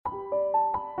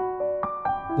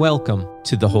Welcome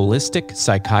to the Holistic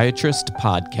Psychiatrist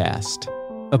Podcast,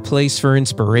 a place for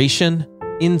inspiration,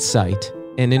 insight,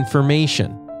 and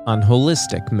information on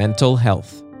holistic mental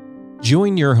health.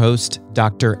 Join your host,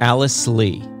 Dr. Alice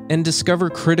Lee, and discover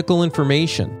critical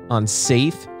information on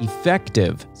safe,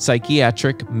 effective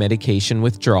psychiatric medication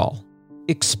withdrawal.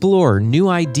 Explore new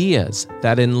ideas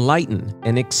that enlighten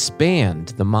and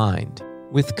expand the mind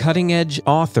with cutting-edge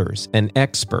authors and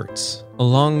experts,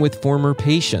 along with former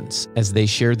patients as they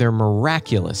share their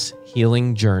miraculous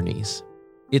healing journeys.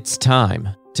 It's time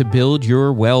to build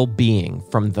your well-being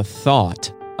from the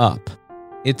thought up.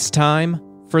 It's time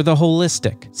for the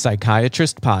Holistic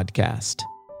Psychiatrist Podcast.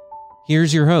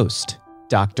 Here's your host,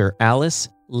 Dr. Alice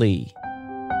Lee.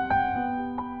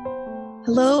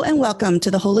 Hello and welcome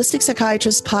to the Holistic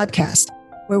Psychiatrist Podcast,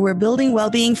 where we're building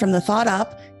well-being from the thought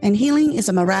up, and healing is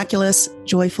a miraculous,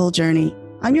 joyful journey.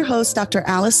 I'm your host, Dr.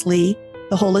 Alice Lee,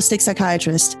 the Holistic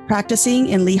Psychiatrist, practicing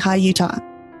in Lehi, Utah.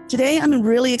 Today, I'm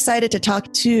really excited to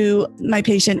talk to my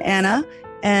patient, Anna,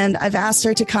 and I've asked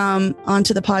her to come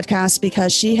onto the podcast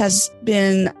because she has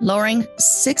been lowering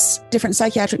 6 different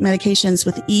psychiatric medications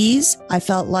with ease. I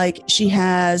felt like she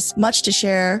has much to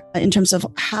share in terms of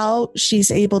how she's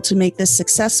able to make this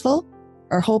successful.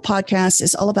 Our whole podcast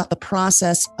is all about the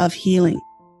process of healing.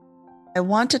 I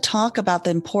want to talk about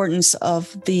the importance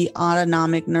of the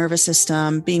autonomic nervous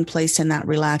system being placed in that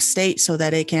relaxed state so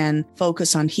that it can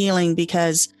focus on healing,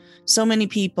 because so many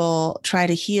people try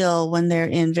to heal when they're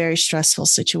in very stressful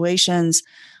situations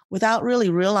without really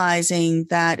realizing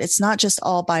that it's not just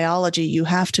all biology. You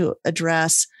have to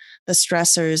address the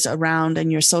stressors around and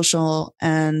your social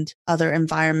and other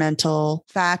environmental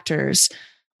factors,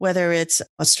 whether it's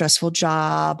a stressful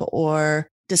job or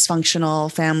dysfunctional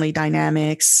family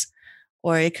dynamics,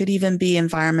 or it could even be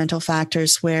environmental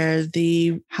factors where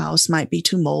the house might be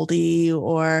too moldy,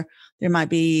 or there might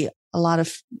be a lot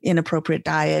of inappropriate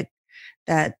diet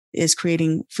that is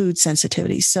creating food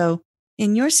sensitivity. So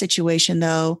in your situation,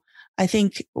 though, I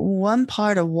think one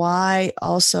part of why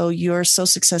also you're so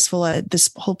successful at this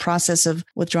whole process of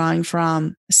withdrawing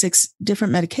from 6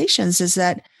 different medications is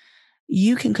that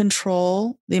you can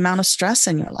control the amount of stress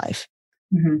in your life.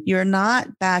 Mm-hmm. You're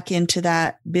not back into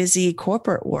that busy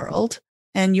corporate world,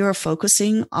 and you're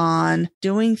focusing on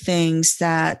doing things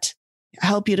that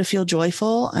help you to feel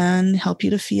joyful and help you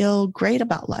to feel great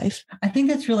about life. I think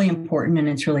that's really important and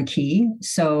it's really key.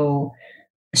 So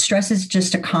stress is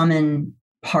just a common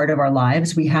part of our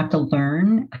lives. We have to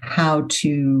learn how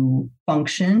to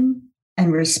function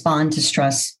and respond to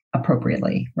stress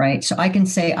appropriately, right? So I can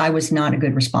say I was not a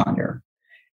good responder.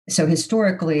 So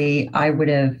historically, I would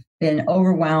have been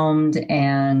overwhelmed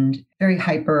and very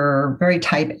hyper, very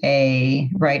type A,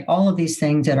 right? All of these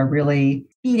things that are really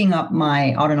speeding up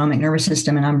my autonomic nervous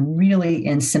system. And I'm really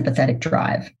in sympathetic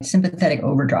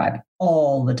overdrive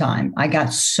all the time. I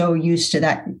got so used to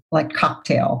that like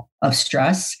cocktail of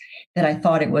stress that I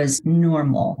thought it was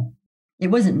normal. It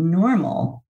wasn't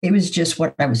normal. It was just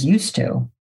what I was used to.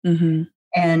 Mm-hmm.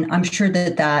 And I'm sure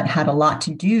that that had a lot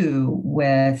to do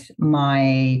with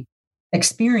my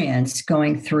experience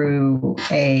going through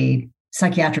a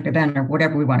psychiatric event or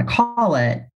whatever we want to call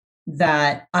it,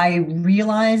 that I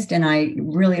realized, and I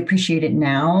really appreciate it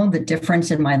now, the difference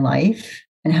in my life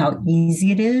and how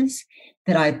easy it is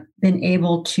that I've been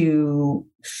able to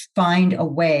find a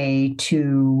way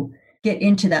to get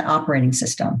into that operating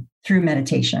system through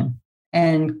meditation.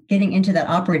 And getting into that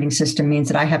operating system means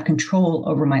that I have control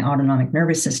over my autonomic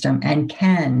nervous system and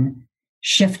can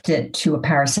shift it to a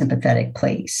parasympathetic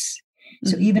place.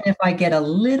 So even if I get a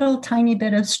little tiny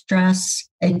bit of stress,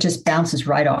 it just bounces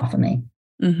right off of me.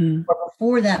 Mm-hmm. But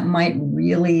before that might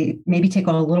really maybe take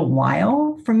a little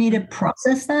while for me to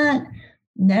process that.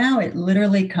 Now it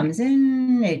literally comes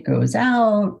in, it goes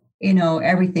out,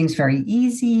 everything's very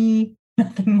easy.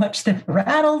 Nothing much that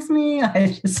rattles me.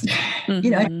 I just,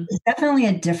 it's definitely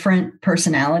a different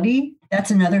personality.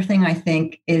 That's another thing I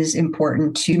think is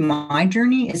important to my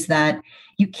journey, is that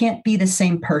you can't be the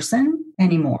same person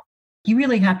anymore. You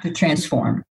really have to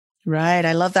transform. Right.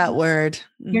 I love that word.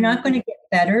 You're not going to get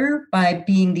better by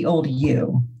being the old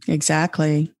you.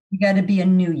 Exactly. You got to be a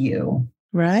new you.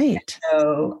 Right. And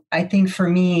so I think for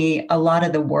me, a lot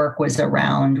of the work was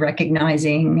around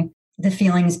recognizing the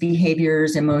feelings,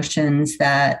 behaviors, emotions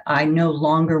that I no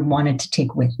longer wanted to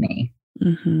take with me.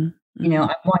 Mm-hmm.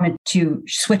 I wanted to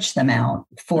switch them out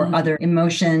for other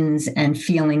emotions and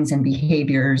feelings and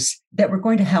behaviors that were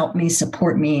going to help me,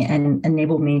 support me, and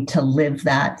enable me to live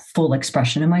that full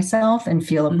expression of myself and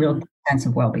feel a real sense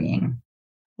of well-being.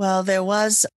 Well, there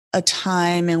was a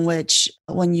time in which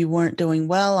when you weren't doing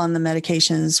well on the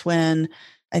medications, when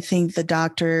I think the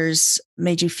doctors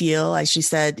made you feel, as you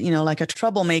said, like a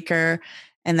troublemaker,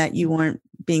 and that you weren't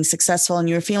being successful and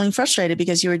you were feeling frustrated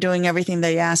because you were doing everything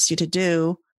they asked you to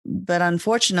do. But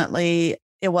unfortunately,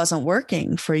 it wasn't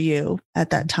working for you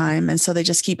at that time. And so they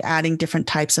just keep adding different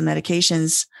types of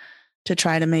medications to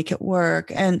try to make it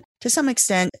work. And to some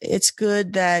extent, it's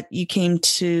good that you came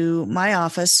to my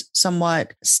office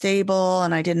somewhat stable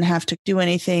and I didn't have to do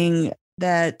anything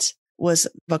that was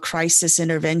a crisis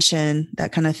intervention,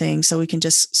 that kind of thing. So we can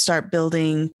just start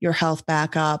building your health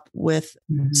back up with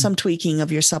some tweaking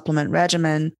of your supplement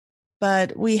regimen.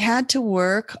 But we had to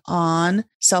work on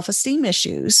self-esteem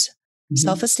issues.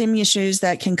 Self-esteem issues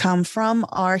that can come from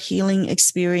our healing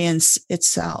experience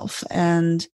itself.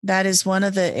 And that is one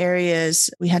of the areas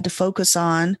we had to focus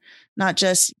on, not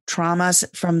just traumas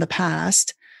from the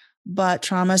past, but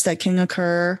traumas that can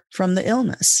occur from the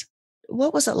illness.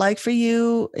 What was it like for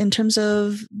you in terms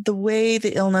of the way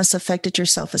the illness affected your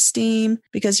self-esteem?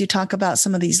 Because you talk about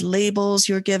some of these labels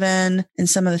you're given and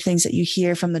some of the things that you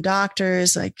hear from the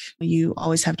doctors, like you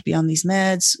always have to be on these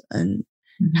meds. And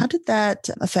how did that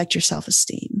affect your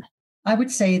self-esteem? I would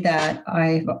say that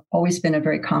I've always been a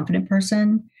very confident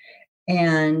person.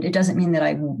 And it doesn't mean that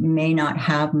I may not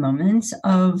have moments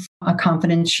of a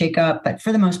confidence shakeup, but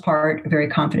for the most part, a very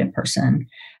confident person.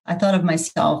 I thought of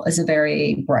myself as a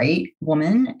very bright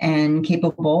woman and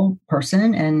capable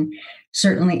person, and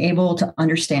certainly able to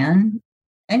understand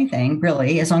anything,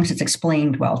 really, as long as it's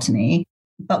explained well to me.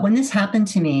 But when this happened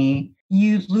to me,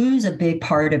 you lose a big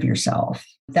part of yourself.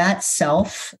 That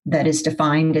self that is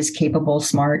defined as capable,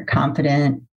 smart,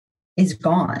 confident is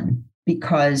gone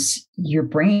because your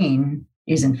brain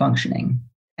isn't functioning.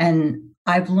 And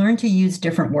I've learned to use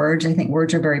different words. I think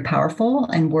words are very powerful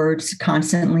and words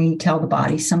constantly tell the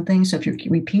body something. So if you're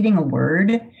repeating a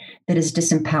word that is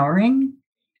disempowering,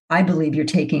 I believe you're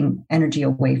taking energy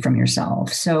away from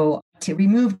yourself. So to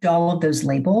remove all of those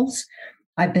labels,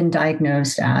 I've been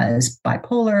diagnosed as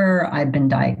bipolar. I've been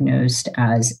diagnosed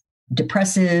as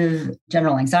depressive,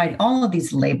 general anxiety, all of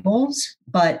these labels.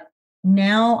 But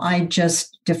now I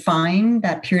just define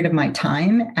that period of my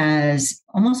time as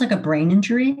almost like a brain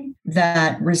injury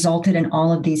that resulted in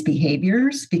all of these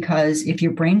behaviors. Because if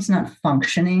your brain's not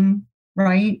functioning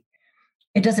right,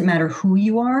 it doesn't matter who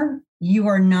you are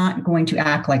not going to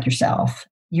act like yourself.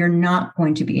 You're not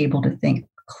going to be able to think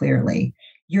clearly.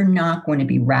 You're not going to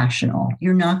be rational.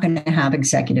 You're not going to have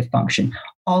executive function.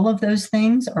 All of those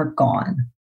things are gone.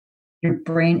 Your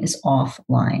brain is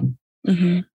offline.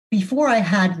 Before I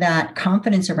had that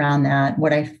confidence around that,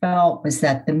 what I felt was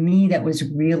that the me that was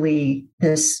really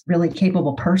this really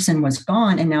capable person was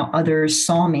gone. And now others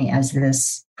saw me as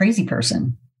this crazy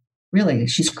person. Really,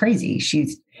 she's crazy.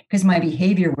 Because my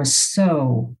behavior was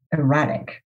so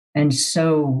erratic and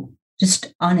so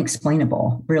just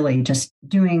unexplainable, really, just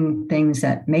doing things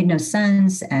that made no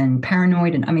sense and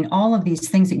paranoid. And I mean, all of these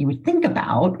things that you would think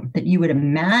about, that you would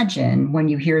imagine when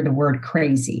you hear the word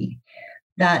crazy.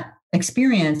 That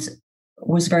experience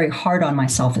was very hard on my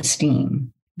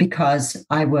self-esteem because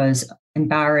I was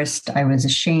embarrassed. I was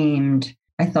ashamed.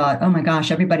 I thought, oh my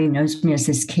gosh, everybody knows me as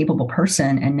this capable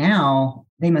person. And now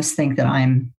they must think that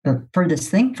I'm the furthest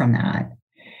thing from that.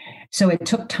 So it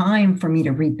took time for me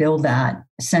to rebuild that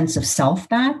sense of self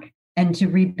back and to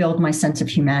rebuild my sense of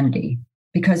humanity,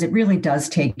 because it really does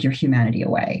take your humanity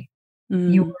away.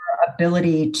 Your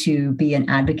ability to be an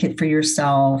advocate for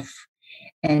yourself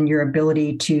and your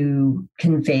ability to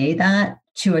convey that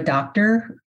to a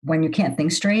doctor when you can't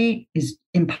think straight is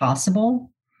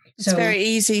impossible. It's very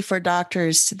easy for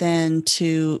doctors then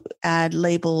to add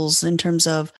labels in terms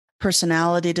of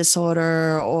personality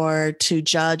disorder or to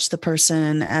judge the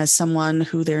person as someone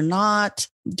who they're not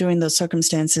during those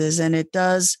circumstances. And it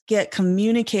does get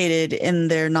communicated in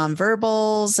their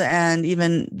nonverbals and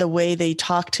even the way they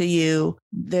talk to you.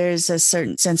 There's a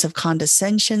certain sense of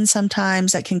condescension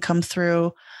sometimes that can come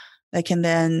through that can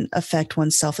then affect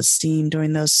one's self-esteem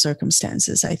during those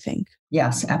circumstances, I think.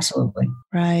 Yes, absolutely.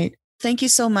 Right. Thank you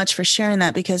so much for sharing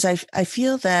that, because I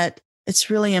feel that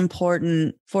it's really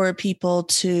important for people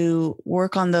to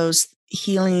work on those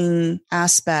healing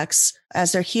aspects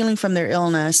as they're healing from their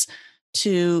illness,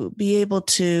 to be able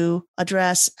to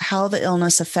address how the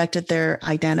illness affected their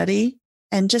identity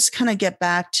and just kind of get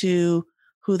back to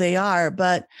who they are.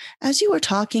 But as you were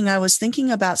talking, I was thinking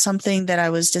about something that I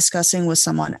was discussing with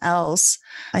someone else.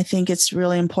 I think it's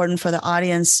really important for the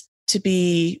audience to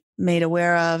be made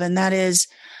aware of, and that is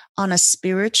on a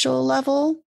spiritual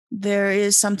level. There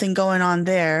is something going on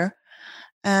there.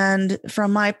 And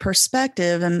from my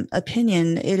perspective and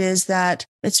opinion, it is that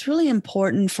it's really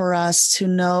important for us to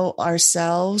know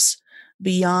ourselves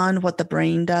beyond what the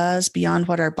brain does, beyond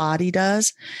what our body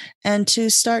does, and to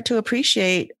start to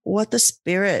appreciate what the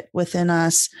spirit within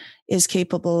us is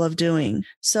capable of doing.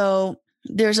 So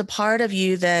there's a part of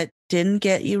you that didn't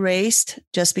get erased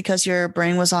just because your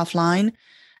brain was offline.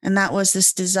 And that was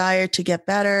this desire to get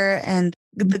better and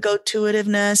the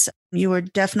go-to-itiveness. You were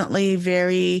definitely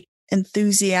very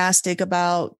enthusiastic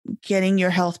about getting your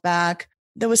health back.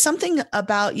 There was something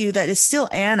about you that is still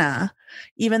Anna,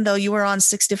 even though you were on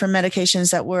 6 different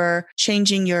medications that were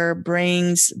changing your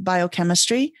brain's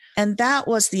biochemistry. And that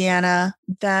was the Anna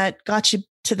that got you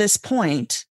to this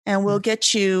point and will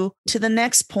get you to the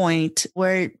next point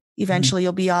where eventually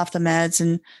you'll be off the meds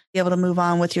and be able to move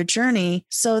on with your journey.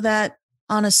 So that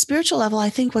on a spiritual level, I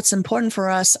think what's important for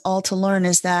us all to learn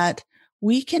is that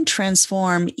we can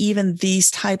transform even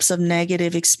these types of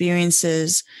negative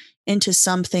experiences into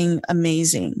something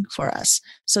amazing for us.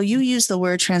 So you use the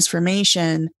word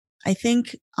transformation. I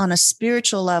think on a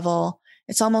spiritual level,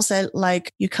 it's almost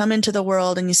like you come into the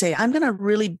world and you say, I'm going to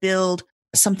really build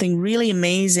something really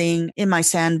amazing in my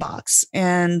sandbox.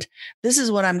 And this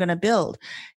is what I'm going to build.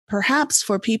 Perhaps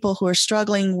for people who are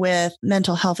struggling with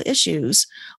mental health issues,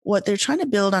 what they're trying to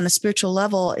build on a spiritual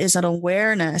level is an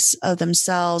awareness of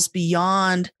themselves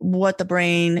beyond what the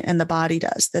brain and the body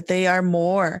does, that they are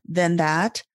more than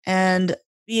that, and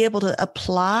be able to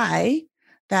apply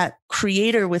that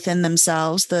creator within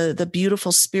themselves, the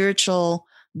beautiful spiritual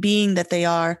being that they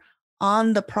are,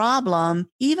 on the problem,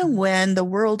 even when the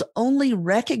world only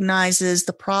recognizes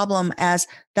the problem as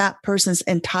that person's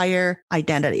entire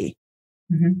identity.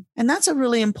 Mm-hmm. And that's a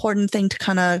really important thing to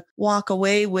kind of walk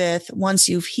away with once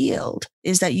you've healed,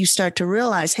 is that you start to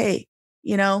realize, hey,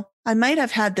 I might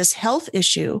have had this health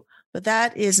issue, but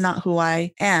that is not who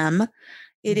I am.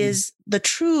 It is the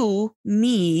true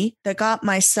me that got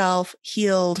myself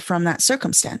healed from that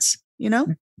circumstance,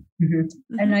 Mm-hmm.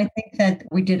 Mm-hmm. And I think that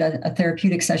we did a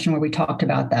therapeutic session where we talked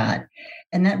about that.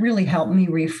 And that really helped me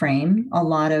reframe a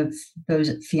lot of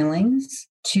those feelings,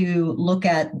 to look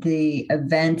at the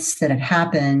events that had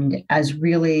happened as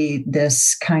really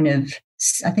this kind of,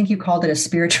 I think you called it a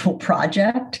spiritual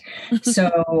project.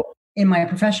 So in my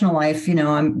professional life,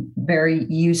 I'm very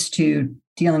used to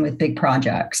dealing with big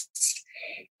projects.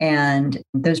 And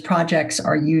those projects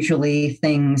are usually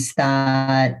things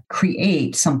that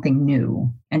create something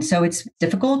new. And so it's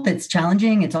difficult, it's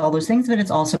challenging, it's all those things, but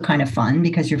it's also kind of fun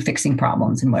because you're fixing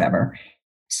problems and whatever.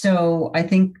 So I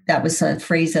think that was a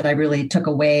phrase that I really took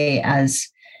away as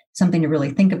something to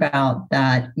really think about,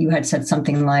 that you had said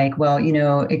something like, well,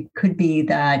 it could be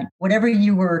that whatever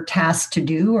you were tasked to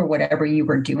do or whatever you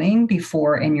were doing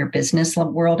before in your business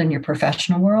world and your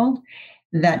professional world,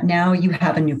 that now you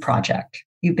have a new project.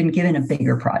 You've been given a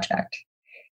bigger project.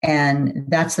 And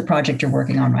that's the project you're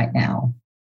working on right now.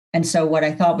 And so what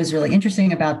I thought was really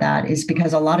interesting about that is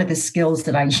because a lot of the skills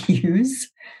that I use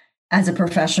as a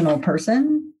professional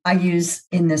person, I use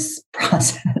in this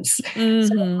process. Mm-hmm.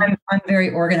 So I'm very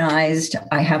organized.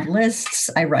 I have lists.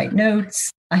 I write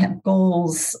notes. I have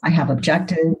goals. I have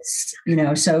objectives.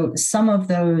 So some of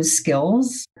those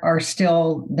skills are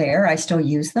still there. I still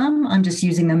use them. I'm just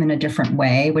using them in a different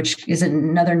way, which is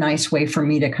another nice way for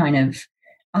me to kind of,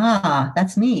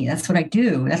 that's me. That's what I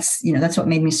do. That's what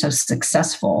made me so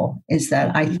successful, is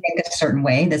that I think a certain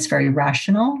way that's very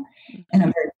rational, and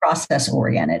I'm very process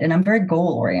oriented, and I'm very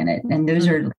goal oriented. And those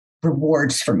are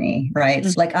rewards for me, right?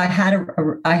 It's like I had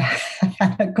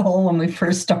a goal when we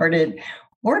first started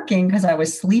working, because I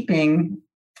was sleeping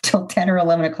till 10 or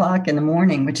 11 o'clock in the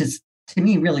morning, which is to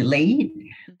me really late.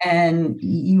 And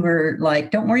you were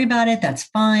like, don't worry about it. That's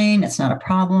fine. It's not a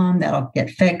problem. That'll get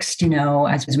fixed,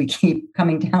 as we keep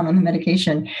coming down on the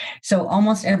medication. So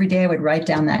almost every day I would write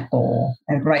down that goal.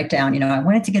 I'd write down, I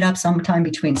wanted to get up sometime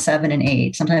between 7 and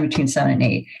 8, sometime between 7 and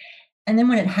 8. And then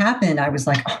when it happened, I was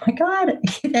like, oh my God,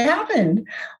 it happened.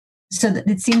 So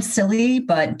it seems silly,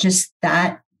 but just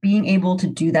that being able to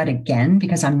do that again,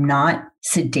 because I'm not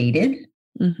sedated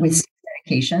with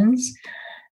medications,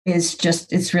 is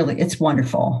just, it's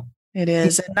wonderful. It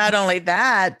is. And not only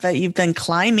that, but you've been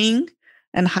climbing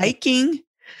and hiking.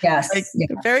 Yes.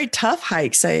 Very tough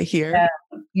hikes, I hear.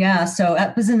 Yeah. So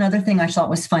that was another thing I thought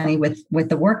was funny with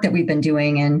the work that we've been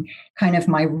doing, and kind of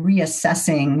my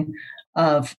reassessing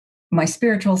of my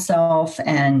spiritual self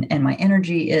and my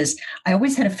energy, is I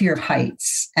always had a fear of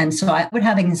heights. And so I would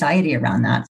have anxiety around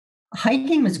that.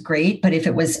 Hiking was great, but if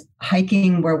it was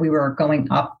hiking where we were going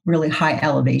up really high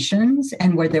elevations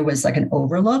and where there was like an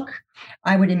overlook,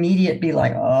 I would immediately be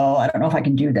like, oh, I don't know if I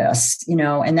can do this,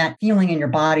 and that feeling in your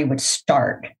body would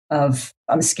start of,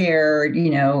 I'm scared,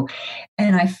 and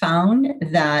I found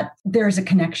that there's a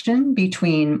connection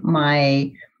between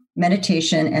my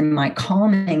meditation and my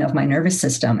calming of my nervous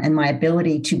system and my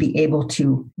ability to be able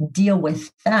to deal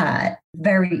with that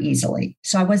very easily.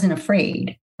 So I wasn't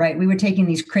afraid, right? We were taking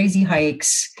these crazy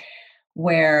hikes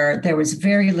where there was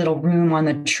very little room on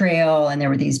the trail and there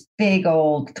were these big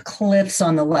old cliffs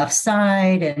on the left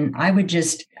side. And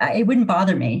it wouldn't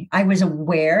bother me. I was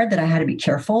aware that I had to be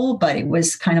careful, but it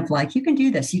was kind of like, you can do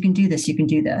this, you can do this, you can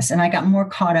do this. And I got more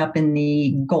caught up in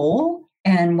the goal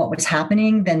and what was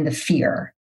happening than the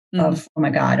fear of, oh my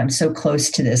God, I'm so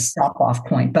close to this drop-off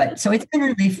point. But so it's been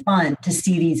really fun to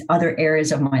see these other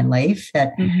areas of my life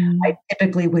that I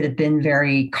typically would have been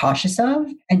very cautious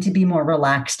of and to be more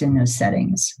relaxed in those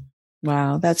settings.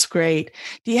 Wow, that's great.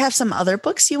 Do you have some other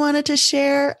books you wanted to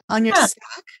share on your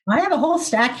stack? I have a whole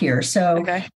stack here. So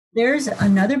there's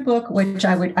another book which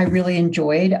I really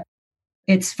enjoyed.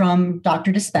 It's from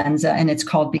Dr. Dispenza, and it's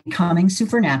called Becoming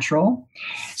Supernatural.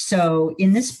 So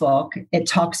in this book, it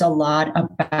talks a lot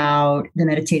about the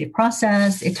meditative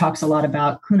process. It talks a lot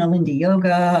about Kundalini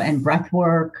yoga and breath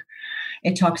work.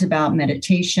 It talks about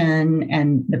meditation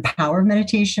and the power of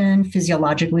meditation,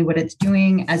 physiologically what it's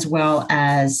doing, as well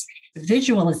as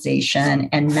visualization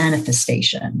and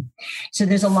manifestation. So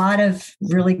there's a lot of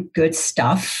really good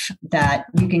stuff that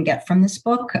you can get from this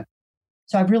book.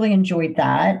 So I've really enjoyed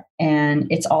that. And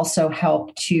it's also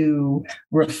helped to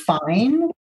refine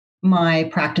my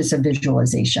practice of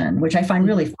visualization, which I find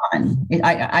really fun.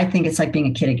 I think it's like being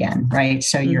a kid again, right?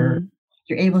 So you're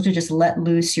able to just let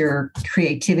loose your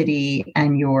creativity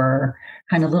and your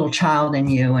kind of little child in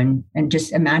you and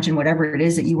just imagine whatever it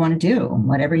is that you want to do,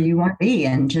 whatever you want to be,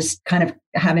 and just kind of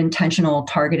have intentional,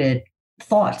 targeted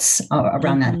thoughts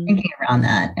around that, thinking around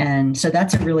that. And so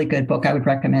that's a really good book. I would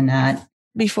recommend that.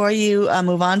 Before you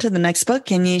move on to the next book,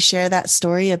 can you share that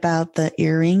story about the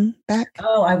earring back?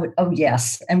 Oh, I would. Oh,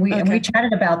 yes. And we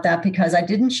chatted about that because I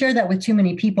didn't share that with too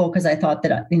many people because I thought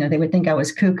that, they would think I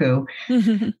was cuckoo.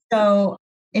 So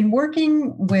in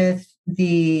working with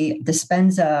the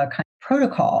Dispenza kind of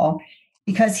protocol,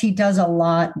 because he does a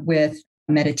lot with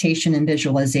meditation and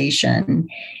visualization,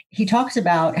 he talks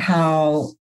about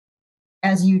how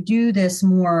as you do this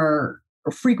more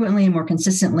frequently and more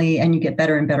consistently, and you get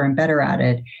better and better and better at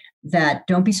it, that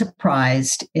don't be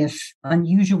surprised if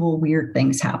unusual, weird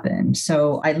things happen.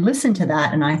 So I listened to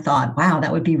that and I thought, wow,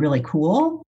 that would be really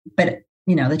cool. But,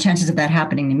 the chances of that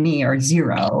happening to me are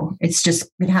zero. It's just,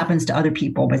 it happens to other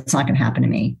people, but it's not going to happen to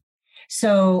me.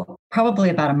 So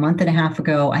probably about a month and a half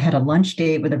ago, I had a lunch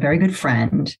date with a very good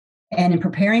friend. And in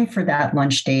preparing for that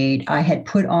lunch date, I had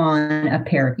put on a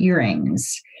pair of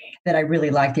earrings that I really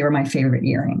liked. They were my favorite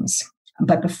earrings.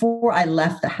 But before I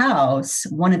left the house,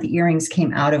 one of the earrings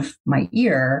came out of my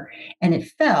ear and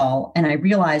it fell. And I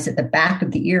realized that the back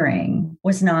of the earring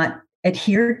was not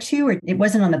adhered to, or it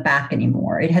wasn't on the back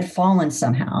anymore. It had fallen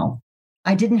somehow.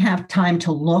 I didn't have time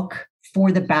to look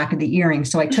for the back of the earring.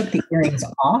 So I took the earrings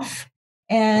off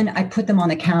and I put them on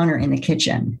the counter in the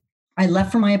kitchen. I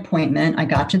left for my appointment. I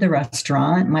got to the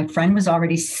restaurant. My friend was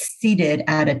already seated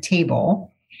at a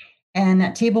table. And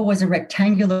that table was a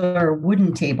rectangular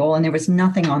wooden table, and there was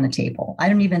nothing on the table. I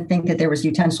don't even think that there was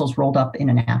utensils rolled up in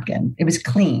a napkin. It was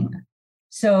clean.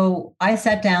 So I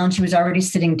sat down. She was already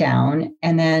sitting down.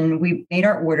 And then we made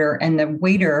our order, and the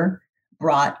waiter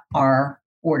brought our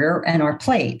order and our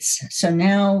plates. So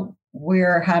now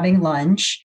we're having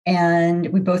lunch,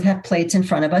 and we both have plates in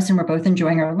front of us, and we're both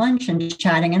enjoying our lunch and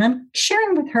chatting. And I'm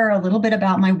sharing with her a little bit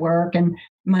about my work and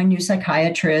my new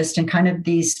psychiatrist and kind of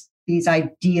these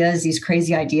ideas, these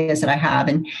crazy ideas that I have.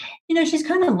 And, she's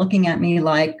kind of looking at me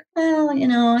like, well,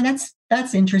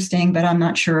 that's interesting, but I'm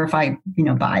not sure if I,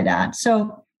 buy that.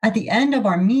 So at the end of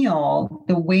our meal,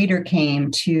 the waiter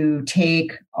came to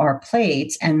take our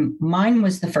plates, and mine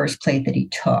was the first plate that he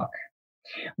took.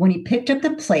 When he picked up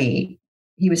the plate,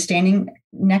 he was standing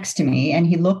next to me and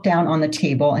he looked down on the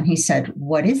table and he said,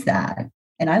 "What is that?"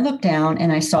 And I looked down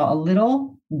and I saw a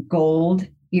little gold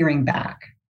earring back.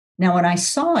 Now, when I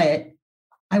saw it,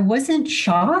 I wasn't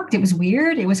shocked. It was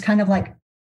weird. It was kind of like,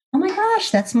 oh my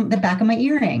gosh, that's the back of my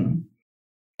earring.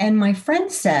 And my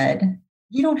friend said,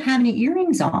 "You don't have any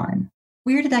earrings on.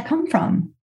 Where did that come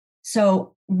from?"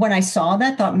 So when I saw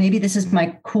that, thought maybe this is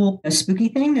my cool, spooky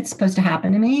thing that's supposed to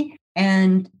happen to me.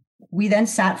 And we then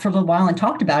sat for a little while and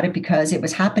talked about it because it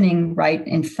was happening right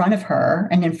in front of her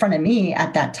and in front of me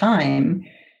at that time.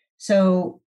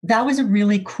 So that was a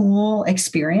really cool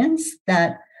experience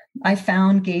that I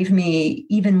found gave me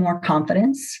even more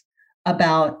confidence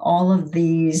about all of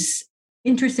these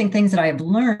interesting things that I have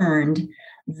learned,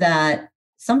 that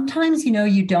sometimes,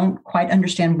 you don't quite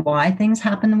understand why things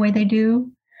happen the way they do,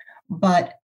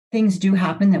 but things do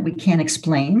happen that we can't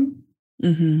explain.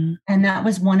 And that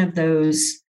was one of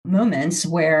those moments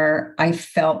where I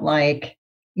felt like,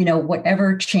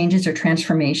 whatever changes or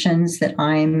transformations that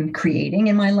I'm creating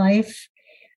in my life,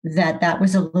 that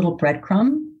was a little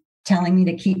breadcrumb telling me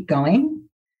to keep going,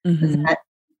 that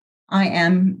I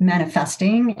am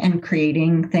manifesting and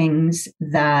creating things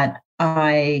that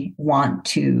I want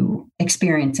to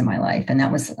experience in my life. And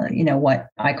that was, what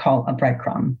I call a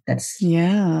breadcrumb.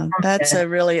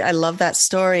 I love that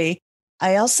story.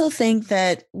 I also think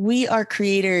that we are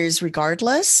creators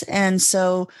regardless. And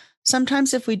so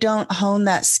sometimes if we don't hone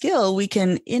that skill, we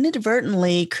can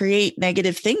inadvertently create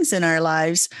negative things in our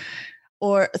lives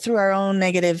or through our own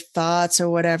negative thoughts or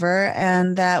whatever,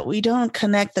 and that we don't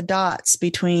connect the dots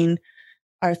between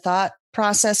our thought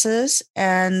processes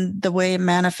and the way it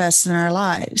manifests in our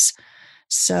lives.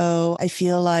 So I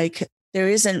feel like there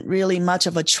isn't really much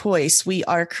of a choice. We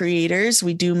are creators.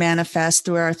 We do manifest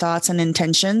through our thoughts and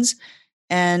intentions.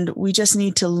 And we just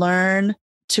need to learn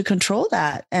to control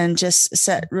that and just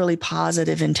set really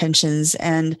positive intentions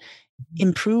and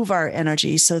improve our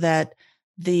energy so that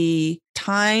the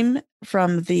time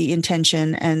from the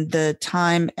intention and the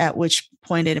time at which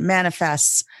point it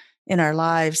manifests in our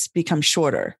lives becomes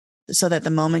shorter, so that the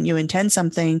moment you intend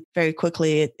something, very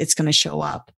quickly it's going to show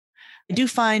up. I do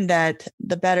find that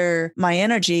the better my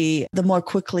energy, the more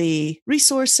quickly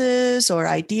resources or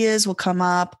ideas will come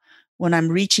up when I'm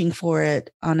reaching for it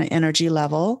on an energy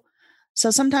level. So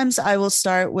sometimes I will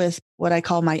start with what I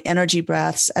call my energy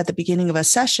breaths at the beginning of a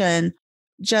session,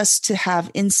 just to have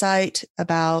insight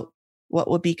about what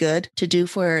would be good to do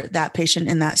for that patient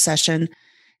in that session.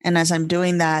 And as I'm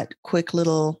doing that quick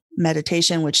little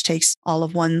meditation, which takes all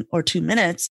of 1 or 2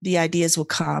 minutes, the ideas will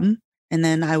come. And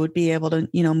then I would be able to,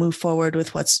 move forward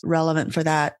with what's relevant for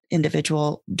that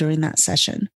individual during that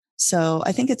session. So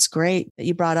I think it's great that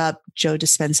you brought up Joe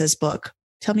Dispenza's book.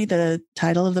 Tell me the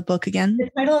title of the book again.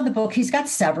 The title of the book, he's got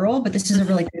several, but this is a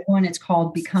really good one. It's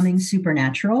called Becoming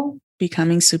Supernatural.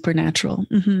 Becoming Supernatural.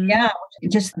 Mm-hmm. Yeah.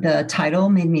 Just the title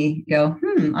made me go,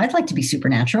 I'd like to be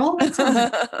supernatural. That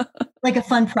sounds like a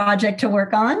fun project to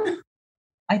work on.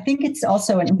 I think it's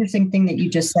also an interesting thing that you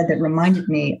just said that reminded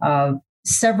me of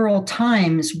several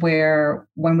times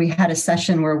when we had a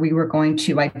session where we were going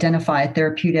to identify a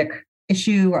therapeutic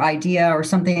issue or idea or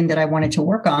something that I wanted to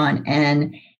work on.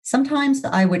 And sometimes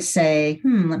I would say,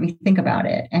 let me think about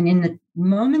it. And in the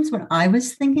moments when I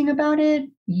was thinking about it,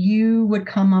 you would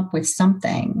come up with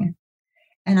something.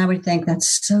 And I would think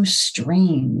that's so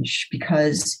strange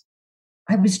because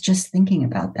I was just thinking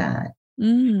about that.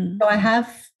 So I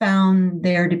have found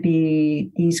there to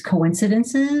be these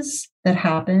coincidences that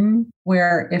happen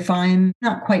where if I'm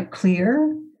not quite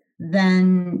clear,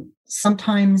 then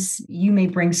sometimes you may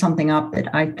bring something up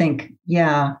that I think,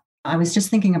 I was just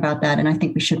thinking about that and I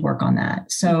think we should work on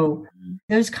that. So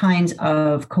those kinds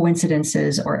of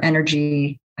coincidences or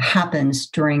energy happens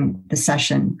during the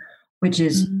session, which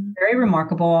is very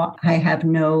remarkable. I have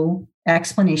no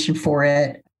explanation for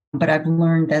it, but I've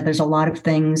learned that there's a lot of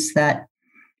things that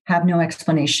have no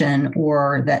explanation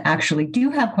or that actually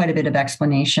do have quite a bit of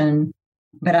explanation,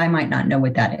 but I might not know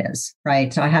what that is,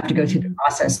 right? So I have to go through the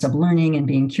process of learning and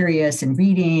being curious and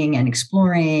reading and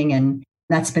exploring. And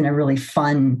that's been a really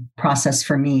fun process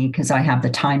for me because I have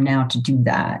the time now to do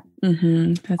that.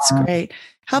 That's great.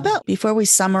 How about before we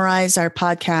summarize our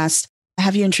podcast,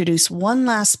 have you introduced one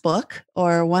last book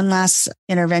or one last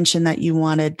intervention that you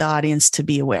wanted the audience to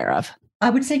be aware of? I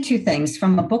would say 2 things.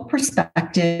 From a book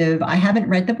perspective, I haven't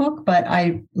read the book, but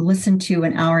I listened to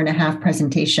an 1.5-hour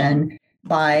presentation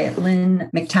by Lynn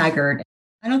McTaggart.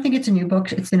 I don't think it's a new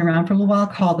book. It's been around for a little while,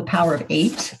 called The Power of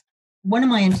 8. One of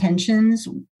my intentions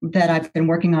that I've been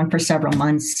working on for several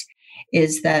months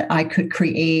is that I could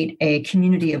create a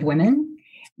community of women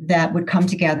that would come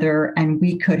together and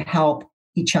we could help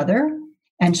each other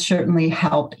and certainly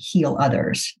help heal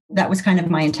others. That was kind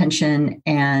of my intention.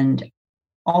 And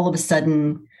all of a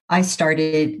sudden, I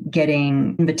started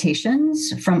getting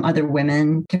invitations from other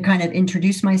women to kind of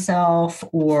introduce myself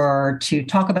or to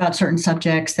talk about certain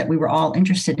subjects that we were all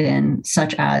interested in,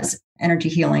 such as energy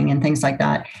healing and things like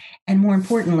that. And more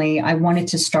importantly, I wanted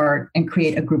to start and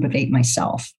create a group of 8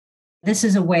 myself. This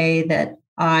is a way that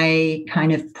I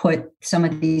kind of put some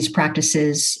of these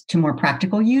practices to more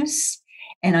practical use.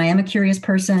 And I am a curious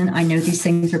person. I know these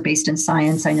things are based in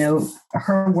science. I know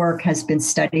her work has been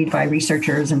studied by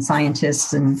researchers and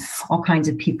scientists and all kinds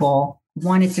of people.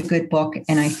 One, it's a good book.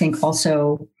 And I think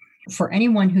also for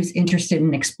anyone who's interested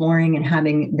in exploring and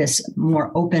having this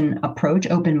more open approach,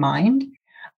 open mind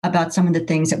about some of the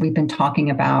things that we've been talking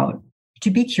about,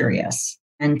 to be curious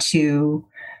and to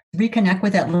reconnect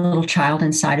with that little child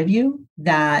inside of you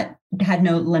that had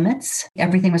no limits.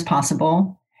 Everything was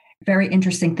possible. very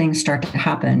interesting things start to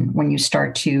happen when you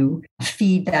start to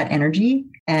feed that energy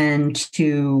and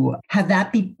to have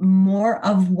that be more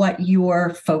of what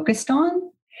you're focused on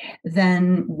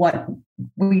than what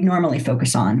we normally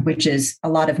focus on, which is a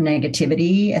lot of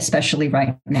negativity, especially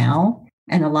right now,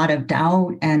 and a lot of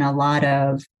doubt and a lot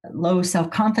of low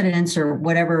self-confidence or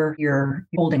whatever you're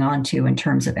holding on to in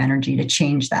terms of energy, to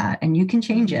change that. And you can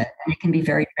change it, and it can be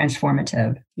very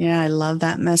transformative. Yeah, I love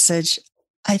that message.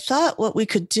 I thought what we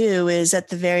could do is at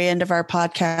the very end of our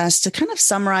podcast to kind of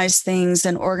summarize things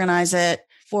and organize it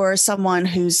for someone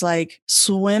who's like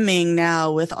swimming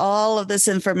now with all of this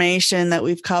information that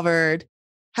we've covered,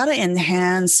 how to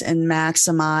enhance and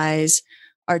maximize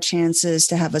our chances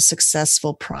to have a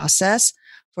successful process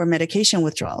for medication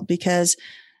withdrawal. Because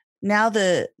now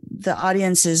the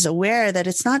audience is aware that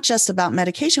it's not just about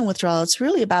medication withdrawal. It's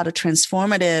really about a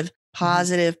transformative,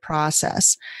 positive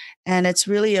process. And it's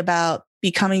really about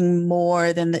becoming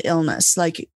more than the illness,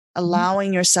 like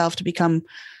allowing yourself to become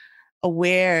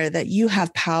aware that you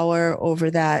have power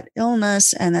over that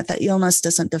illness and that the illness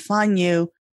doesn't define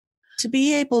you, to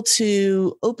be able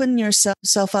to open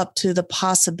yourself up to the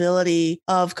possibility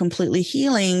of completely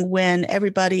healing when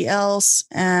everybody else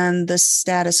and the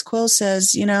status quo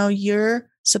says, you're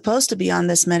supposed to be on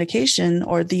this medication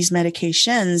or these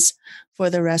medications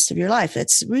for the rest of your life.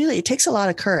 It takes a lot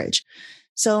of courage.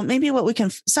 So maybe what we can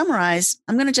summarize,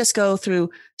 I'm going to just go through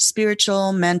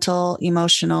spiritual, mental,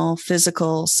 emotional,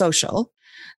 physical, social.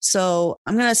 So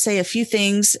I'm going to say a few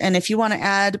things. And if you want to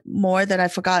add more that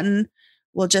I've forgotten,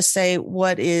 we'll just say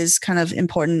what is kind of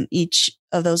important in each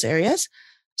of those areas.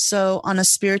 So on a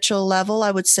spiritual level,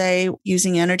 I would say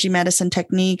using energy medicine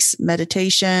techniques,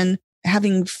 meditation,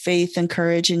 having faith and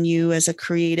courage in you as a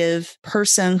creative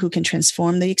person who can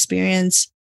transform the experience,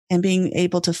 and being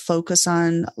able to focus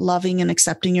on loving and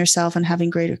accepting yourself and having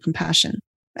greater compassion,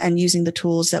 and using the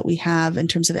tools that we have in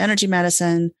terms of energy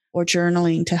medicine or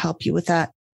journaling to help you with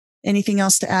that. Anything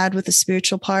else to add with the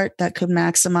spiritual part that could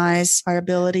maximize our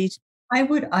ability? I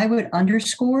would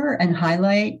underscore and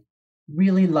highlight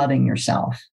really loving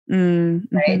yourself.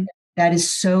 Mm-hmm. Right? That is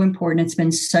so important. It's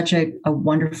been such a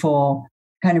wonderful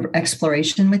kind of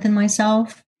exploration within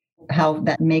myself, how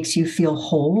that makes you feel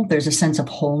whole. There's a sense of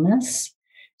wholeness.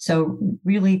 So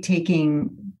really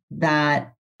taking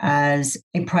that as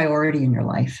a priority in your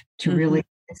life to really,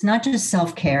 it's not just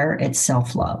self-care, it's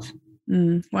self-love.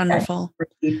 Wonderful.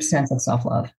 That's a deep sense of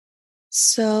self-love.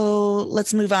 So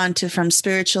let's move on from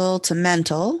spiritual to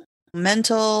mental.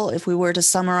 Mental, if we were to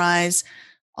summarize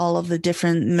all of the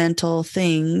different mental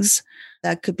things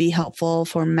that could be helpful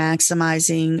for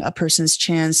maximizing a person's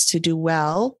chance to do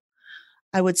well,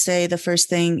 I would say the first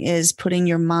thing is putting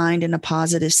your mind in a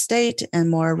positive state and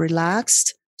more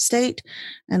relaxed state,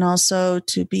 and also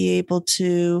to be able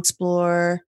to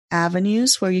explore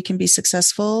avenues where you can be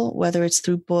successful, whether it's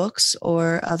through books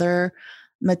or other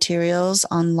materials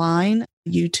online,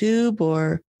 YouTube,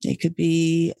 or it could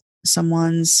be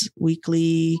someone's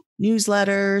weekly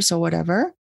newsletters or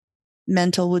whatever.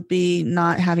 Mental would be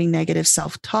not having negative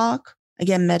self-talk.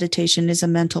 Again, meditation is a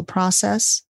mental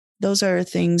process. Those are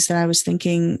things that I was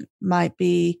thinking might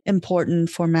be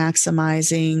important for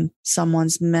maximizing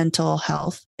someone's mental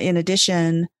health. In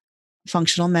addition,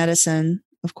 functional medicine,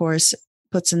 of course,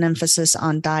 puts an emphasis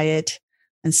on diet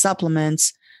and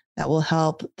supplements that will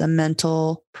help the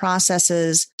mental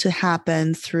processes to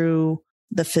happen through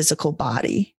the physical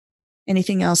body.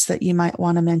 Anything else that you might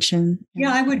want to mention?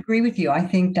 Yeah, I would agree with you. I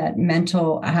think that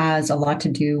mental has a lot to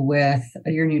do with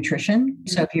your nutrition.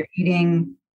 So if you're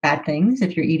eating bad things,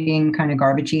 if you're eating kind of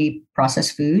garbagey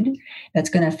processed food, that's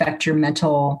going to affect your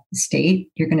mental state.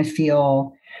 You're going to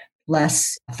feel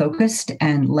less focused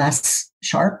and less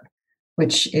sharp,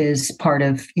 which is part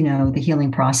of, the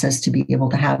healing process to be able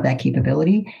to have that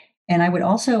capability. And I would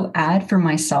also add for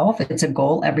myself, it's a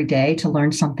goal every day to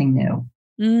learn something new.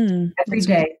 Every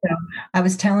day. So I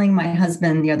was telling my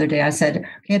husband the other day, I said,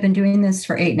 okay, I've been doing this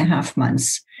for 8.5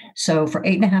 months. So for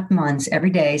 8.5 months, every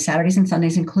day, Saturdays and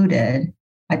Sundays included,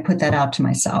 I put that out to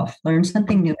myself, learn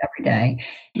something new every day.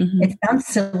 It sounds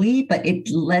silly, but it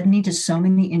led me to so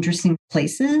many interesting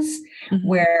places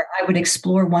where I would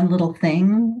explore one little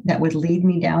thing that would lead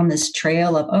me down this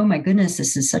trail of, oh my goodness,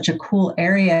 this is such a cool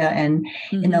area. And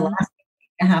in the last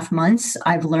 8.5 months,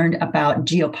 I've learned about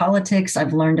geopolitics.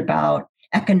 I've learned about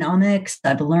economics.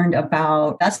 I've learned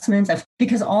about investments,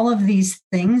 because all of these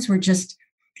things were just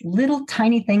little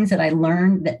tiny things that I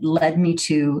learned that led me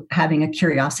to having a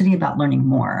curiosity about learning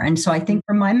more. And so I think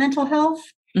for my mental health,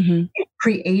 it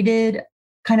created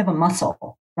kind of a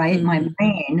muscle, right? My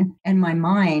brain and my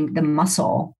mind, the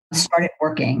muscle started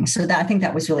working. So that I think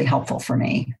that was really helpful for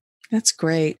me. That's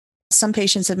great. some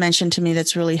patients have mentioned to me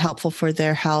that's really helpful for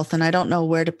their health. And I don't know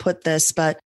where to put this,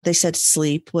 but they said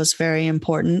sleep was very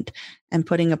important and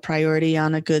putting a priority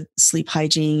on a good sleep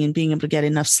hygiene and being able to get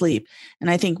enough sleep. And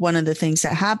I think one of the things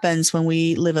that happens when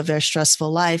we live a very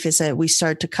stressful life is that we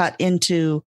start to cut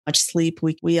into much sleep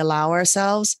we allow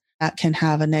ourselves. That can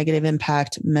have a negative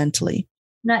impact mentally.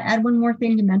 Can I add one more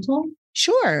thing to mental?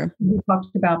 Sure. We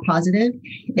talked about positive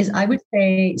is I would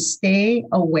say stay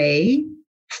away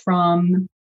from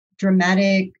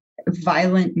dramatic,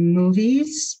 violent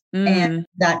movies and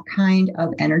that kind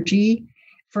of energy.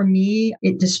 For me,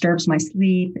 it disturbs my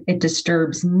sleep. It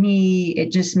disturbs me.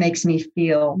 It just makes me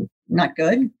feel not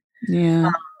good.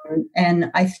 Yeah. And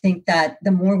I think that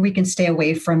the more we can stay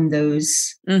away from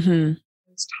those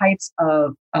types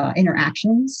of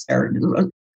interactions, or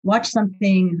watch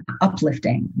something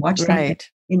uplifting, watch something,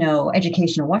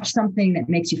 educational, watch something that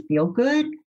makes you feel good.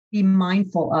 Be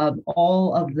mindful of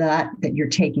all of that you're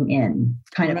taking in.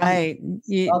 Kind of right.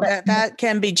 That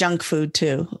can be junk food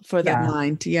too for the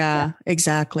mind. Yeah,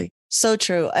 exactly. So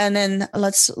true. And then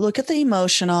let's look at the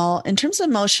emotional. In terms of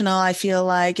emotional, I feel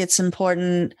like it's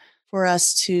important for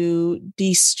us to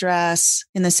de-stress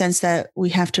in the sense that we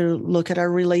have to look at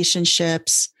our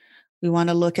relationships. We want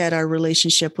to look at our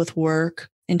relationship with work.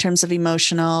 In terms of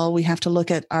emotional, we have to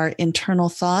look at our internal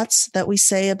thoughts that we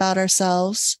say about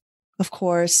ourselves. Of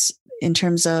course, in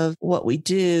terms of what we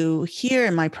do here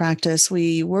in my practice,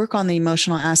 we work on the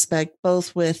emotional aspect,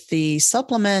 both with the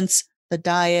supplements, the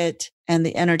diet, and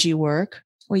the energy work.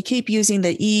 We keep using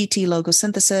the EET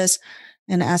logosynthesis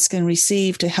and ask and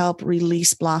receive to help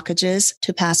release blockages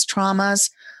to past traumas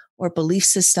or belief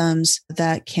systems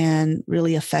that can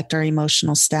really affect our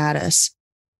emotional status.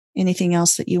 Anything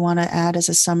else that you want to add as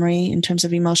a summary in terms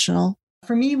of emotional?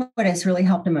 For me, what has really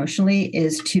helped emotionally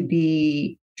is to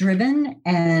be driven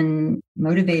and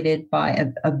motivated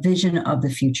by a vision of the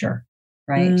future,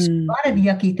 right? So a lot of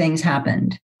yucky things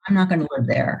happened. I'm not going to live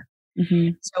there.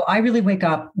 So I really wake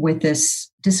up with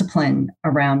this discipline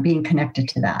around being connected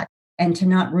to that and to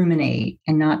not ruminate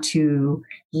and not to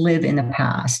live in the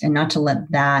past and not to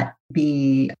let that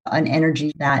be an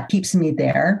energy that keeps me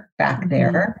back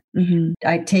there.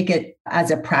 I take it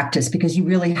as a practice because you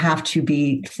really have to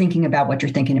be thinking about what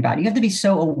you're thinking about. You have to be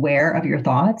so aware of your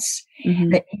thoughts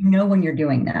that you know when you're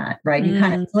doing that, right? You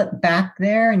kind of flip back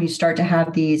there and you start to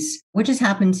have these, which has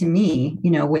happened to me,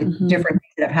 with different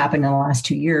things that have happened in the last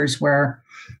 2 years where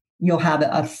you'll have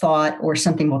a thought or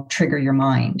something will trigger your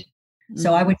mind.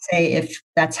 So I would say if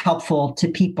that's helpful to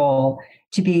people,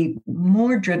 to be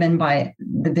more driven by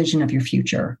the vision of your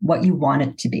future, what you want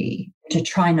it to be, to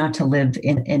try not to live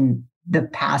in the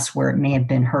past where it may have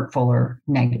been hurtful or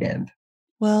negative.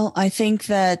 Well, I think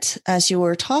that as you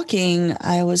were talking,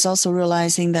 I was also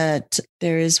realizing that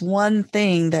there is one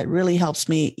thing that really helps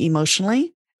me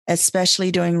emotionally,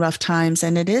 especially during rough times,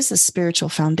 and it is a spiritual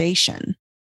foundation.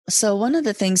 So one of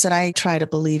the things that I try to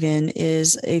believe in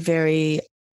is a very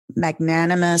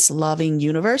magnanimous, loving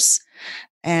universe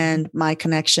and my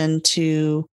connection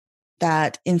to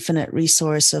that infinite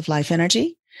resource of life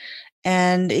energy.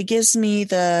 And it gives me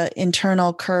the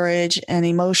internal courage and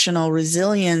emotional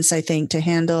resilience, I think, to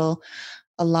handle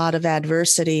a lot of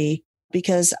adversity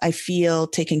because I feel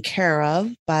taken care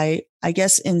of by, I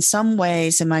guess, in some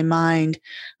ways in my mind,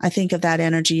 I think of that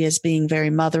energy as being very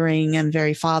mothering and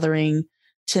very fathering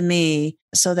to me,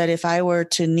 so that if I were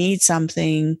to need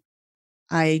something,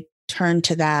 I turn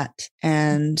to that.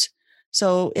 And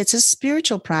so it's a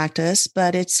spiritual practice,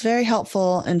 but it's very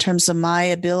helpful in terms of my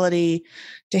ability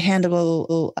to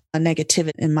handle a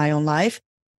negativity in my own life.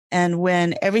 And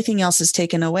when everything else is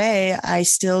taken away, I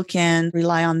still can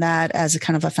rely on that as a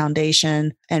kind of a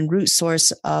foundation and root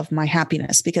source of my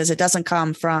happiness, because it doesn't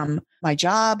come from my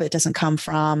job. It doesn't come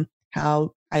from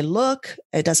how I look.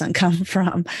 It doesn't come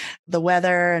from the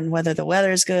weather and whether the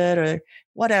weather is good or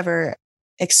whatever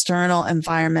external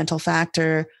environmental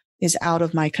factor is out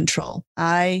of my control.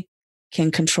 I can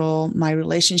control my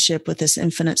relationship with this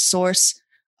infinite source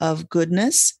of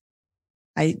goodness.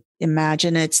 I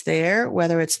imagine it's there,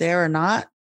 whether it's there or not.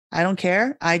 I don't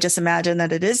care. I just imagine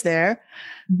that it is there.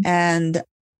 And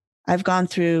I've gone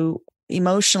through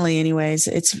emotionally anyways.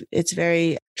 It's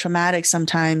very traumatic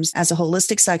sometimes as a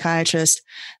holistic psychiatrist,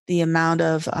 the amount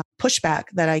of pushback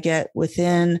that I get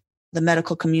within the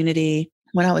medical community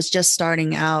when I was just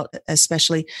starting out,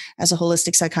 especially as a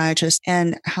holistic psychiatrist,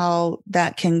 and how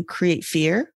that can create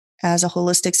fear as a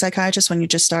holistic psychiatrist when you're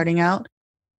just starting out.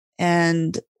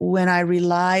 And when I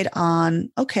relied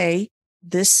on, okay,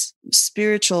 this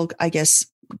spiritual, I guess,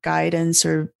 guidance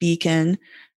or beacon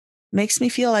makes me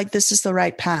feel like this is the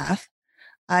right path.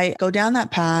 I go down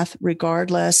that path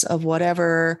regardless of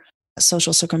whatever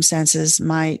social circumstances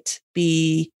might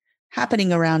be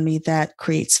happening around me that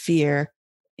creates fear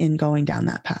in going down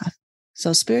that path.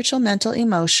 So spiritual, mental,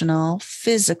 emotional,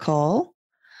 physical,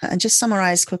 and just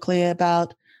summarize quickly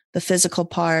about the physical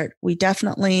part. We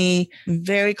definitely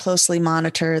very closely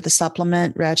monitor the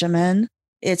supplement regimen,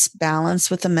 its balance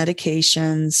with the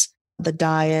medications, the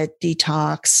diet,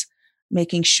 detox,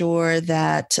 making sure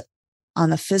that on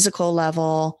the physical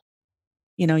level,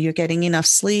 you're getting enough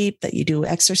sleep, that you do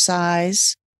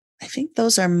exercise. I think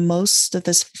those are most of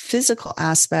the physical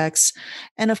aspects.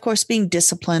 And of course, being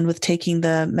disciplined with taking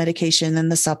the medication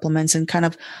and the supplements and kind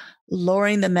of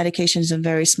lowering the medications in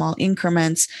very small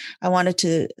increments. I wanted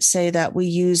to say that we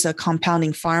use a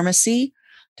compounding pharmacy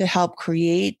to help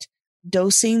create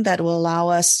dosing that will allow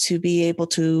us to be able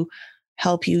to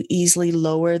help you easily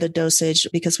lower the dosage,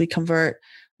 because we convert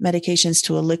medications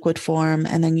to a liquid form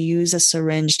and then you use a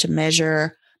syringe to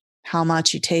measure how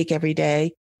much you take every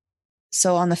day.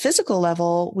 So on the physical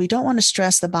level, we don't want to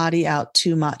stress the body out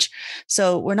too much.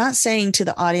 So we're not saying to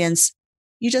the audience,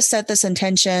 you just set this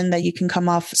intention that you can come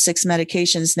off 6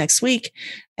 medications next week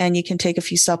and you can take a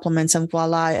few supplements and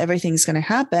voila, everything's going to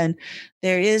happen.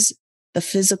 There is the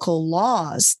physical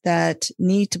laws that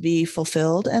need to be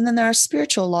fulfilled. And then there are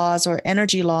spiritual laws or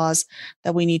energy laws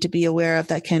that we need to be aware of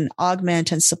that can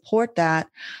augment and support that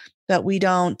we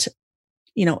don't,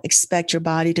 expect your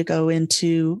body to go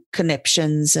into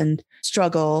conniptions and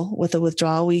struggle with the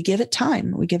withdrawal. We give it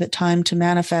time. We give it time to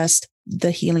manifest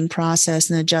the healing process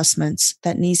and adjustments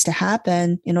that needs to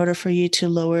happen in order for you to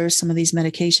lower some of these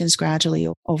medications gradually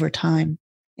over time.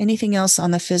 Anything else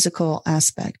on the physical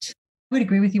aspect? I would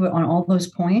agree with you on all those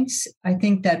points. I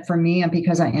think that for me,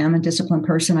 because I am a disciplined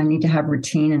person, I need to have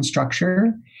routine and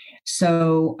structure.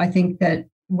 So I think that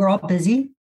we're all busy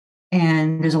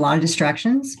and there's a lot of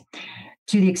distractions.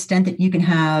 To the extent that you can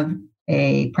have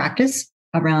a practice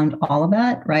around all of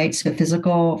that, right? So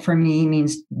physical for me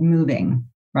means moving,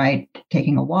 right?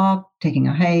 Taking a walk, taking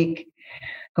a hike,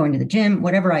 going to the gym,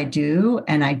 whatever I do.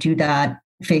 And I do that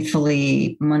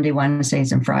faithfully Monday,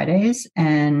 Wednesdays, and Fridays.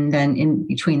 And then in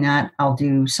between that, I'll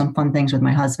do some fun things with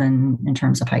my husband in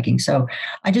terms of hiking. So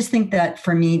I just think that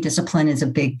for me, discipline is a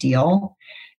big deal.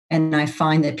 And I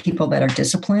find that people that are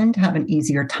disciplined have an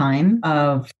easier time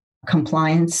of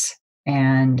compliance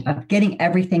and of getting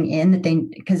everything in that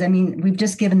because we've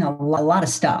just given a lot of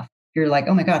stuff. You're like,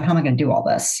 oh my God, how am I going to do all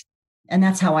this? And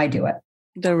that's how I do it.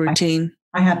 The routine.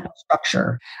 I have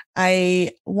structure.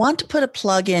 I want to put a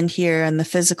plug in here in the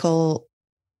physical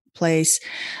place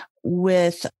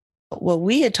with what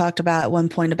we had talked about at one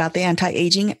point about the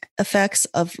anti-aging effects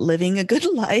of living a good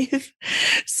life.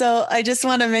 So I just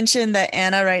want to mention that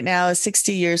Anna right now is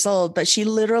 60 years old, but she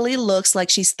literally looks like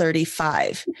she's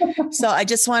 35. So I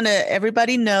just want to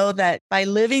everybody know that by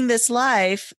living this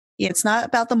life, it's not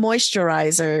about the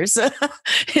moisturizers.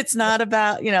 It's not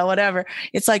about, whatever.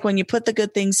 It's like when you put the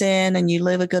good things in and you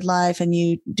live a good life and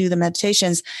you do the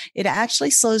meditations, it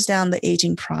actually slows down the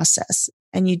aging process.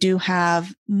 And you do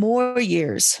have more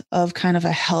years of kind of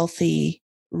a healthy,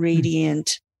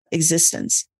 radiant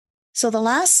existence. So the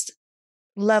last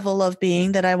level of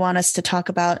being that I want us to talk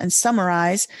about and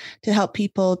summarize to help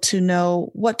people to know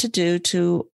what to do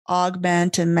to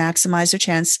augment and maximize their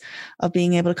chance of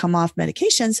being able to come off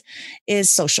medications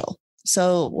is social.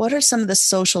 So what are some of the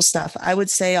social stuff? I would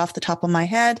say off the top of my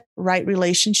head, right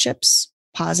relationships,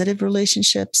 positive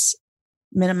relationships,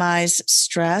 minimize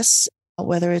stress,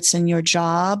 whether it's in your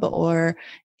job or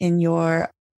in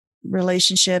your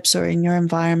relationships or in your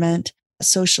environment.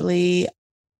 Socially,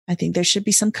 I think there should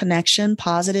be some connection,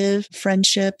 positive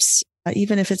friendships,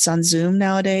 even if it's on Zoom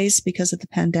nowadays because of the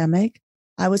pandemic.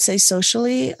 I would say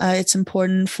socially, it's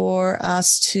important for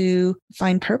us to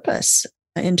find purpose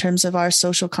in terms of our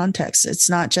social context. It's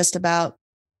not just about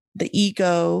the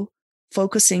ego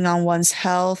focusing on one's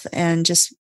health and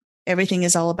just everything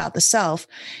is all about the self.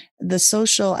 The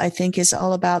social, I think, is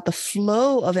all about the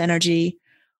flow of energy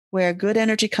where good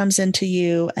energy comes into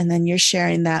you and then you're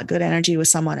sharing that good energy with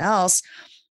someone else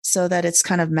so that it's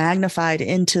kind of magnified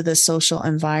into the social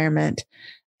environment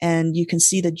and you can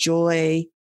see the joy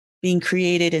being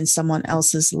created in someone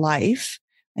else's life.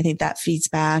 I think that feeds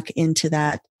back into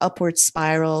that upward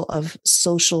spiral of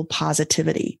social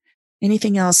positivity.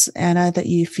 Anything else, Anna, that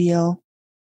you feel?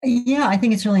 Yeah, I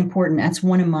think it's really important. That's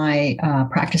one of my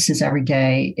practices every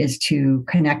day is to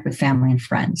connect with family and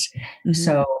friends. Mm-hmm.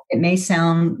 So it may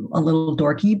sound a little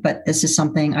dorky, but this is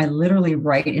something I literally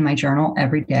write in my journal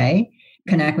every day,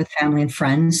 connect with family and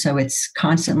friends. So it's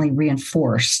constantly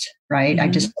reinforced, right? Mm-hmm. I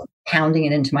just pounding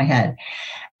it into my head.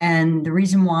 And the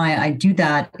reason why I do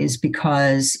that is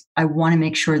because I want to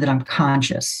make sure that I'm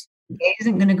conscious. A day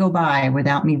isn't going to go by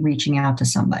without me reaching out to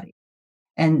somebody.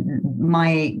 And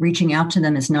my reaching out to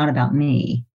them is not about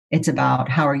me. It's about,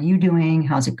 how are you doing?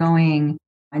 How's it going?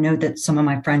 I know that some of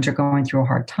my friends are going through a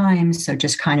hard time. So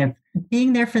just kind of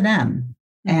being there for them.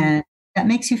 Mm-hmm. And that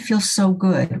makes you feel so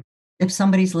good. If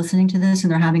somebody's listening to this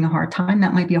and they're having a hard time,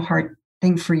 that might be a hard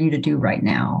thing for you to do right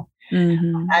now.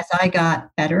 Mm-hmm. As I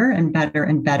got better and better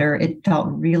and better, it felt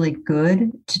really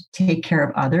good to take care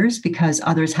of others because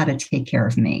others had to take care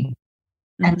of me.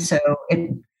 Mm-hmm. And so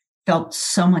it felt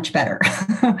so much better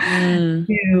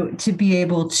to be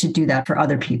able to do that for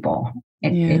other people.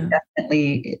 It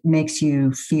definitely makes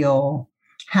you feel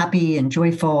happy and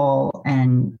joyful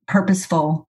and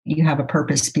purposeful. You have a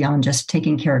purpose beyond just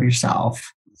taking care of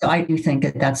yourself. So I do think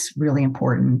that that's really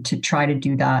important to try to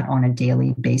do that on a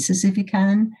daily basis if you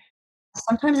can.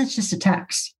 Sometimes it's just a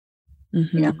text.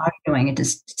 Mm-hmm. How are you doing? It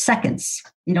just seconds.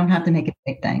 You don't have to make it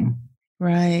a big thing.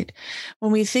 Right.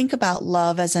 When we think about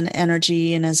love as an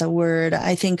energy and as a word,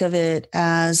 I think of it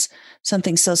as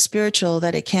something so spiritual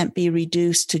that it can't be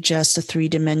reduced to just a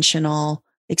 3-dimensional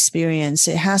experience.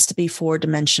 It has to be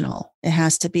 4-dimensional. It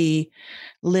has to be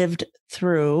lived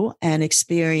through and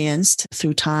experienced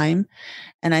through time.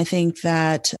 And I think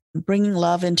that bringing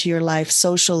love into your life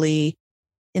socially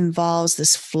involves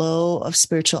this flow of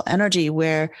spiritual energy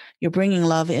where you're bringing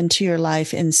love into your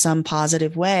life in some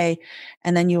positive way.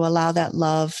 And then you allow that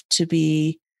love to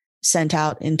be sent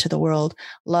out into the world.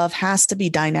 Love has to be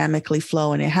dynamically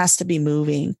flowing. It has to be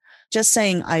moving. Just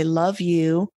saying, I love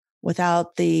you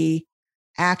without the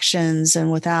actions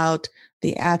and without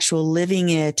the actual living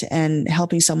it and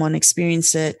helping someone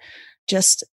experience it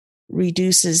just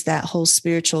reduces that whole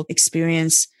spiritual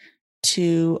experience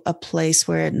to a place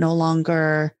where it no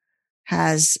longer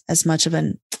has as much of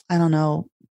an,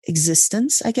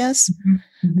 existence, I guess.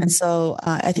 Mm-hmm. And so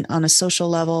I think on a social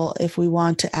level, if we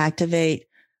want to activate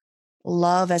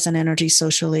love as an energy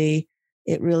socially,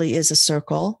 it really is a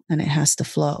circle and it has to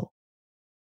flow.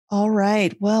 All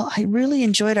right. Well, I really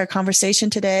enjoyed our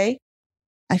conversation today.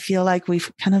 I feel like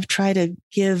we've kind of tried to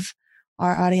give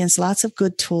our audience lots of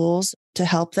good tools to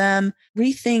help them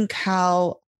rethink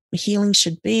how healing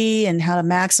should be and how to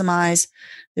maximize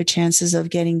their chances of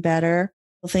getting better.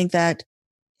 I think that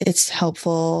it's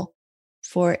helpful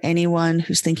for anyone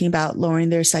who's thinking about lowering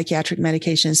their psychiatric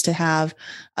medications to have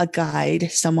a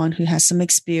guide, someone who has some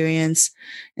experience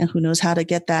and who knows how to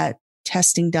get that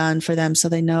testing done for them so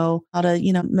they know how to,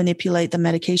 manipulate the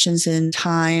medications in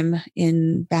time,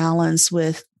 in balance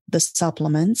with the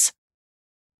supplements.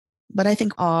 But I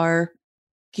think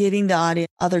giving the audience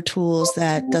other tools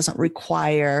that doesn't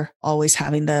require always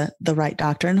having the right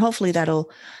doctor. And hopefully that'll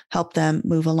help them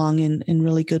move along in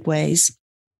really good ways.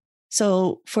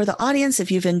 So for the audience,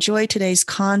 if you've enjoyed today's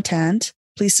content,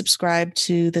 please subscribe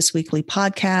to this weekly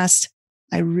podcast.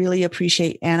 I really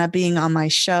appreciate Anna being on my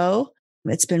show.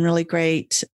 It's been really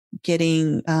great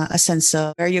getting a sense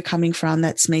of where you're coming from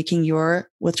that's making your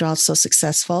withdrawal so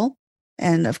successful.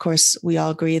 And of course, we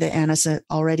all agree that Anna's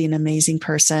already an amazing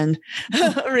person,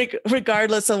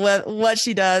 regardless of what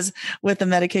she does with the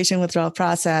medication withdrawal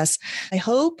process. I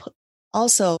hope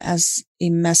also as a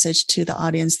message to the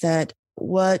audience that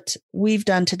what we've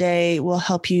done today will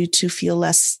help you to feel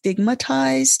less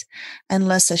stigmatized and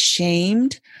less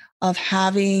ashamed of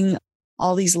having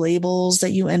all these labels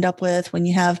that you end up with when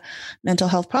you have mental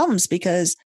health problems,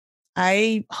 because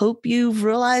I hope you've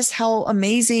realized how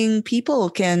amazing people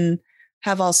can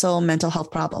have also mental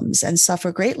health problems and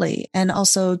suffer greatly. And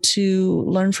also to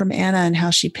learn from Anna and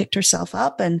how she picked herself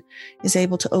up and is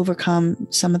able to overcome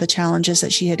some of the challenges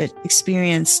that she had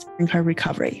experienced in her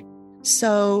recovery.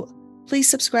 So please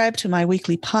subscribe to my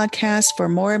weekly podcast for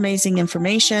more amazing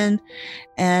information.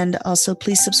 And also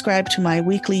please subscribe to my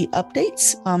weekly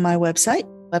updates on my website.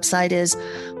 Website is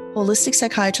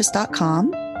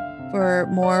holisticspsychiatrist.com for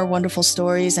more wonderful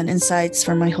stories and insights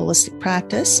from my holistic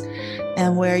practice,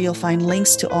 and where you'll find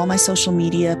links to all my social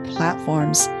media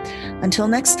platforms. Until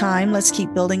next time, let's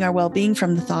keep building our well-being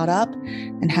from the thought up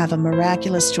and have a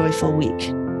miraculous, joyful week.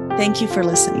 Thank you for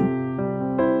listening.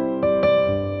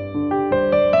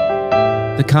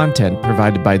 The content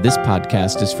provided by this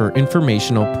podcast is for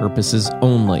informational purposes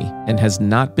only and has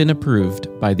not been approved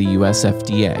by the US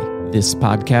FDA. This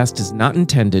podcast is not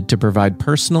intended to provide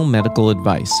personal medical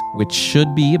advice, which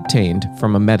should be obtained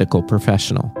from a medical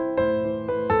professional.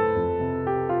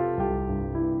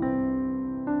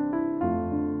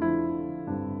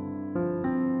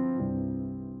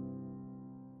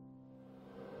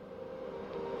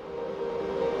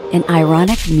 An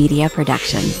Ironic Media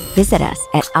production. Visit us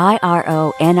at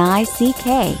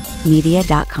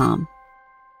ironickmedia.com.